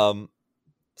don't know.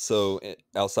 So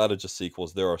outside of just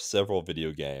sequels, there are several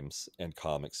video games and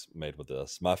comics made with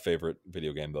this. My favorite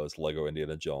video game though is Lego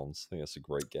Indiana Jones. I think that's a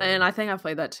great game. And I think I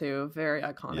played that too. Very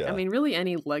iconic. Yeah. I mean, really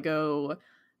any Lego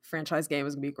franchise game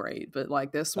is gonna be great, but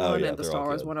like this Oh one yeah, and the they're all Star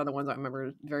Wars good. one are the ones I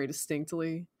remember very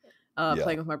distinctly. Yeah.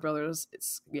 Playing with my brothers,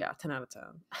 it's 10 out of 10.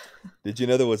 Did you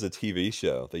know there was a TV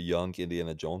show, The Young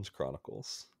Indiana Jones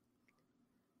Chronicles?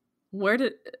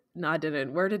 No, I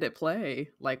didn't. Where did it play?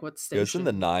 Like what It was in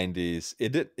the station? 90s.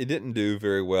 It didn't do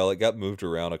very well. It got moved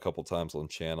around a couple times on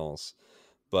channels.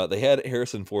 But they had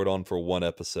Harrison Ford on for one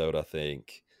episode, I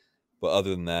think. But other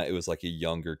than that, it was like a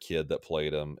younger kid that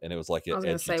played him, and it was like I an was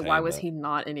gonna say, why was edutainment. he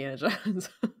not Indiana Jones?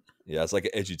 Yeah, it's like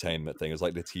an edutainment thing. It was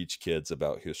like to teach kids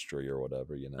about history or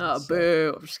whatever, you know. Oh, So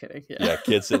boo! I'm just kidding. Yeah, yeah,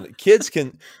 kids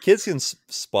can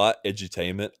spot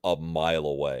edutainment a mile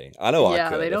away. I know I yeah,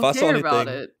 they could. If don't I saw care about anything,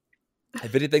 it.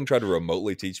 if anything tried to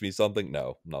remotely teach me something,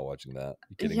 no, I'm not watching that.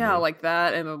 You kidding Yeah, me? like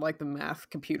that, and then, like the math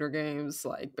computer games.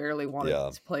 Like barely wanted Yeah.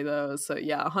 to play those. So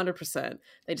yeah, 100%.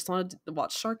 They just wanted to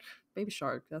watch Baby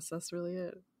Shark. That's really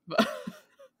it. But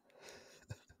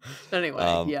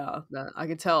anyway, yeah, I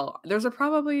could tell. There's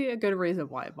probably a good reason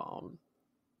why it bombed.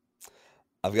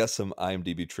 I've got some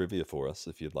IMDb trivia for us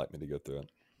if you'd like me to go through it.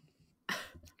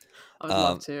 I would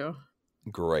love to.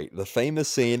 Great. The famous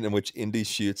scene in which Indy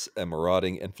shoots a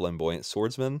marauding and flamboyant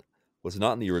swordsman was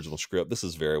not in the original script. This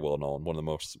is very well known, one of the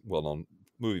most well known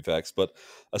movie facts. But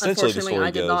essentially, the Unfortunately, story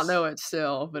I did goes. not know it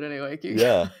still. But anyway,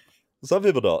 Yeah, some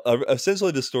people don't.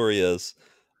 Essentially, the story is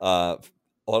a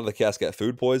lot of the cast got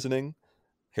food poisoning.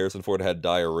 Harrison Ford had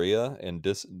diarrhea and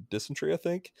dysentery, I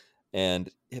think, and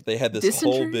they had this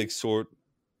whole big sword.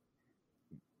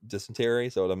 Dysentery,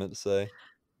 is that what I meant to say?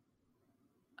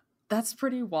 That's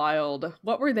pretty wild.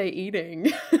 What were they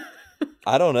eating?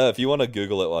 I don't know. If you want to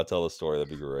Google it while I tell the story, that'd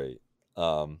be great.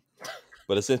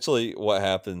 But essentially, what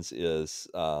happens is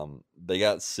they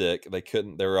got sick.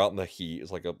 They were out in the heat.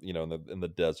 It's like in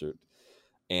the desert,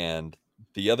 and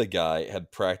the other guy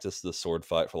had practiced the sword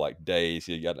fight for like days.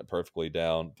 He had gotten it perfectly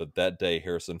down. But that day,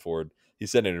 Harrison Ford, he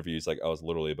said in interviews like, I was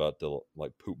literally about to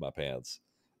like poop my pants,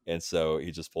 and so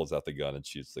he just pulls out the gun and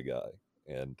shoots the guy,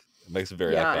 and it makes a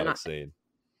very Yeah, iconic scene.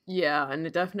 Yeah, and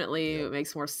it definitely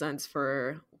makes more sense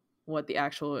for what the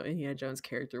actual Indiana Jones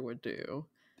character would do.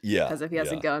 Yeah, Because if he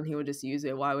has a gun, he would just use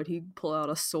it. Why would he pull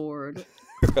out a sword?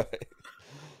 Right.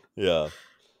 Yeah.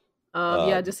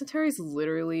 Yeah, dysentery is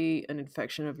literally an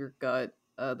infection of your gut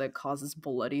that causes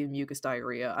bloody and mucus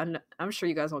diarrhea. I'm sure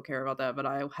you guys don't care about that, but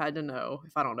I had to know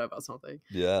if I don't know about something.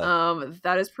 Yeah.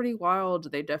 That is pretty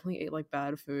wild. They definitely ate like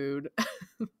bad food.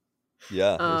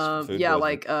 Yeah. Food Yeah,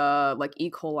 poisoning. like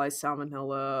E. coli,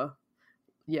 salmonella.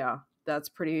 Yeah, that's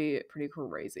pretty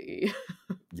crazy.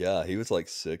 Yeah, he was like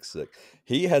sick.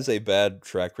 He has a bad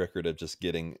track record of just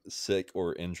getting sick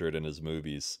or injured in his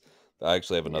movies. I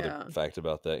actually have another Yeah. fact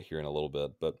about that here in a little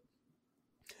bit, but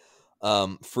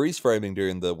freeze framing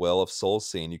during the Well of Souls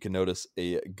scene, you can notice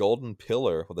a golden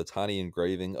pillar with a tiny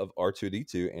engraving of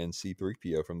R2-D2 and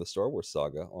C3PO from the Star Wars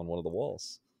saga on one of the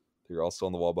walls. They're also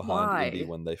on the wall behind Indy Why?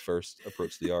 when they first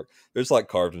approach the Ark. There's like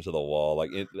carved into the wall, like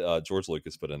George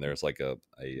Lucas put in there. It's like a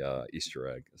Easter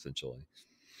egg essentially,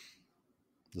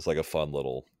 just like a fun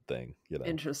little thing,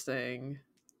 Interesting.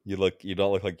 You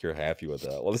don't look like you're happy with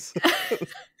that. What is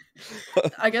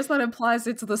I guess that implies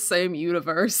it's the same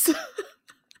universe.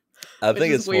 I Which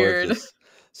think is it's more of weird. just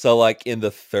so like in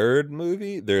the third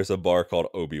movie, there's a bar called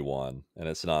Obi-Wan, and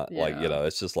it's not like Yeah.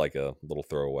 it's just like a little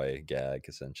throwaway gag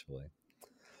essentially.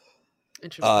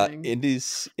 Interesting.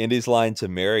 Indy's line to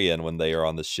Marion when they are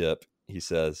on the ship, he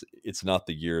says, "It's not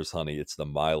the years, honey, it's the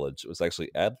mileage." It was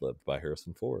actually ad-libbed by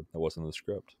Harrison Ford. It wasn't in the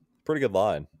script. Pretty good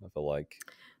line, I feel like.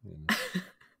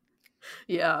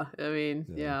 Yeah, I mean,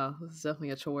 yeah, this is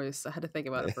definitely a choice. I had to think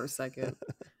about it for a second.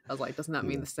 I was like, doesn't that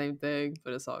mean the same thing?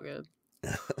 But it's all good.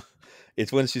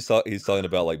 It's when he's talking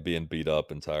about like being beat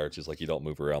up and tired. She's like, you don't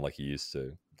move around like you used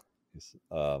to.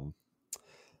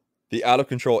 The out of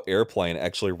control airplane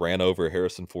actually ran over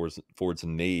Harrison Ford's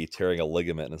knee, tearing a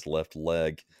ligament in his left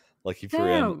leg. Lucky for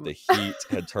him, Damn. the heat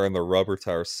had turned the rubber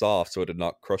tire soft, so it did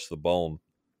not crush the bone.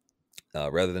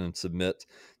 Rather than submit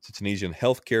to Tunisian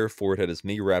healthcare, Ford had his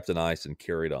knee wrapped in ice and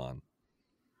carried on.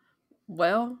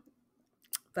 Well,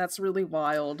 that's really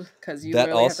wild because you That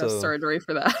really have to have also surgery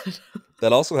for that.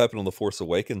 that also happened on the Force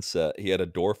Awakens set. He had a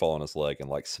door fall on his leg and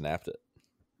like snapped it.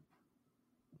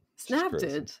 Just Snapped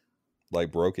crazy. it.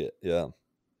 Like broke it. Yeah.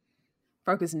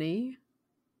 Broke his knee?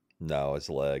 No, his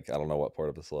leg. I don't know what part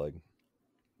of his leg.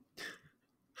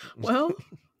 Well,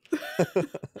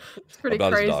 it's pretty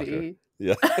crazy.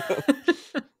 Yeah.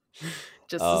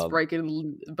 Just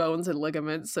breaking bones and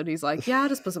ligaments, and he's like, "Yeah,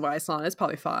 just put some ice on. It's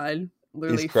probably fine."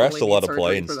 Literally, he's crashed a lot of surgery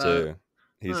planes for too. that.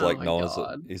 He's Oh like my known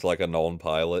God. he's like a known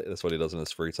pilot. That's what he does in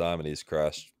his free time, and he's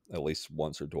crashed at least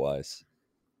once or twice.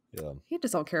 Yeah. He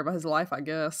just don't care about his life, I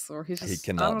guess, or he's just I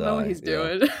cannot don't know what die, he's yeah.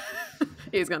 doing.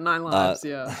 He's got 9 lives.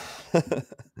 Yeah.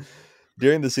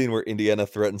 During the scene where Indiana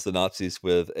threatens the Nazis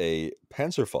with a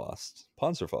Panzerfaust,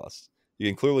 you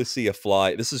can clearly see a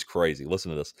fly. This is crazy.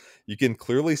 Listen to this. You can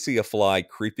clearly see a fly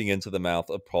creeping into the mouth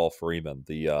of Paul Freeman,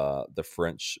 the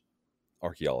French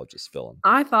archaeologist villain.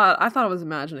 I thought I was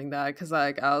imagining that because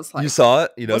I was like, you saw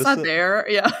it? You was noticed that it? there?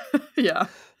 Yeah, yeah.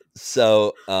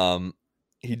 So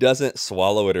he doesn't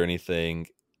swallow it or anything.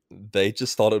 They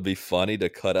just thought it would be funny to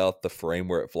cut out the frame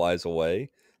where it flies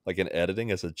away, like in editing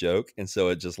as a joke, and so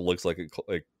it just looks like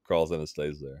it crawls in and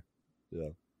stays there. Yeah.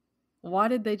 Why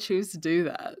did they choose to do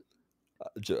that?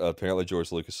 Apparently,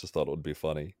 George Lucas just thought it would be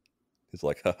funny. He's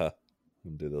like, haha,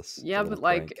 do this. Yeah, but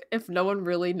like, if no one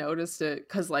really noticed it,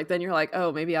 because like then you're like,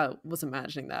 oh, maybe I was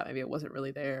imagining that. Maybe it wasn't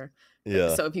really there.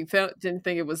 Yeah. So if you didn't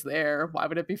think it was there, why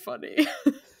would it be funny?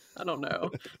 I don't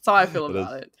know. That's how I feel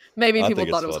about it. Maybe people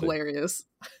thought it was hilarious.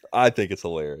 I think it's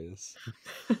hilarious.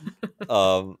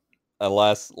 And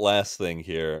last thing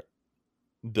here.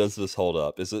 Does this hold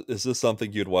up? Is this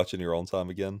something you'd watch in your own time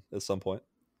again at some point?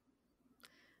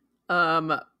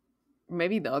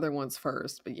 Maybe the other ones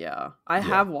first, but yeah. I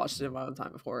have watched it in my own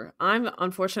time before. I'm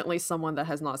unfortunately someone that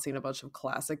has not seen a bunch of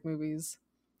classic movies.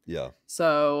 Yeah.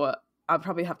 So I'll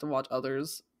probably have to watch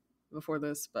others before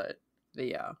this, but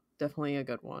yeah, definitely a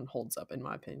good one. Holds up in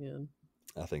my opinion.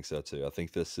 I think so too. I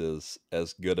think this is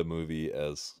as good a movie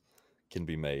as can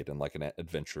be made in like an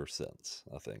adventure sense,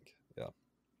 I think. Yeah.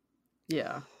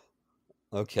 Yeah.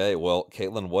 Okay, well,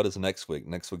 Caitlin, what is next week?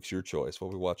 Next week's your choice. What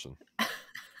are we watching?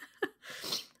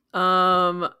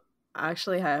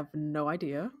 Actually, I have no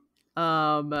idea.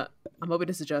 I'm open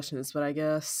to suggestions, but I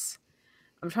guess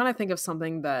I'm trying to think of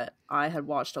something that I had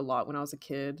watched a lot when I was a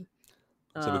kid.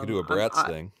 So we could do a Bratz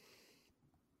thing.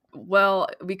 Well,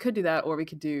 we could do that, or we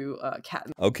could do Cat.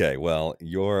 Okay, well,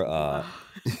 your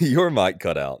mic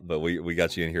cut out, but we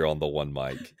got you in here on the one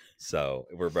mic, so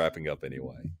we're wrapping up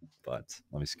anyway. But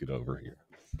let me scoot over here.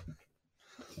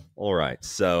 All right,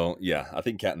 so yeah, I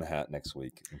think Cat in the Hat next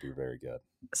week would be very good.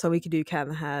 So we could do Cat in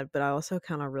the Hat, but I also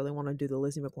kind of really want to do the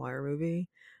Lizzie McGuire movie.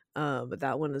 But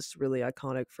that one is really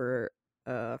iconic for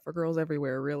girls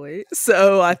everywhere, really.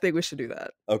 So I think we should do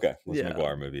that. Okay, Lizzie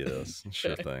McGuire movie it is.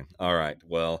 Sure thing. All right,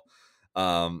 well,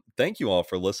 thank you all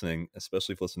for listening,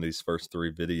 especially for listening to these first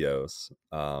 3 videos.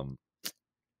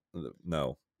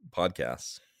 No,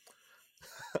 podcasts.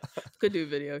 Could do a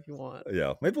video if you want.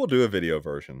 Yeah, maybe we'll do a video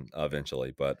version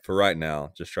eventually, but for right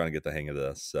now, just trying to get the hang of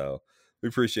this. So we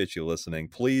appreciate you listening.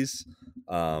 Please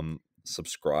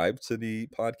subscribe to the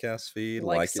podcast feed,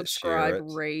 like it, subscribe, share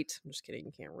it, rate. I'm just kidding,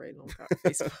 you can't rate on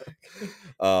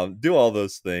Facebook. Do all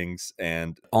those things,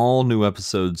 and all new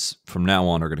episodes from now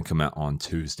on are going to come out on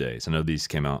Tuesdays. I know these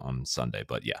came out on Sunday,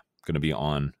 but yeah, going to be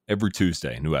on every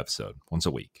Tuesday, new episode once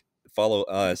a week. Follow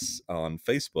us on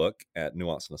Facebook at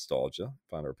Nuance Nostalgia.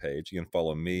 Find our page. You can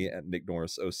follow me at Nick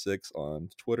Norris06 on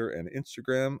Twitter and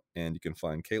Instagram, and you can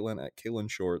find Caitlin at Caitlin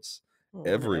Shorts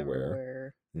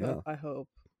everywhere. Yeah, I hope.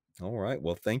 All right.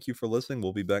 Well, thank you for listening.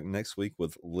 We'll be back next week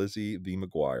with Lizzie V.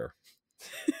 McGuire.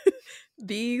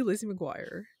 The Lizzie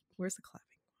McGuire. Where's the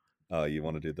clapping? Oh, you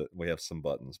want to do we have some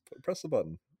buttons. Press the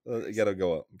button. You got to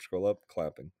go up. Scroll up.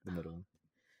 Clapping. The middle one.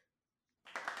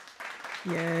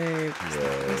 Yay.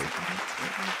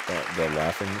 The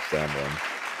laughing sound one.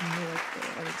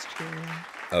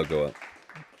 Oh, go up.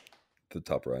 To the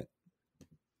top right.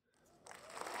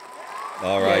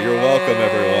 All right. Yay. You're welcome,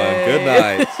 everyone. Good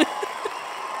night.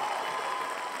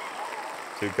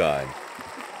 Too kind.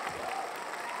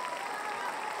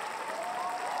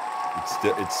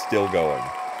 It's still going.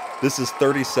 This is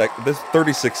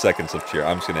 36 seconds of cheer.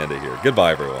 I'm just going to end it here.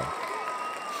 Goodbye, everyone.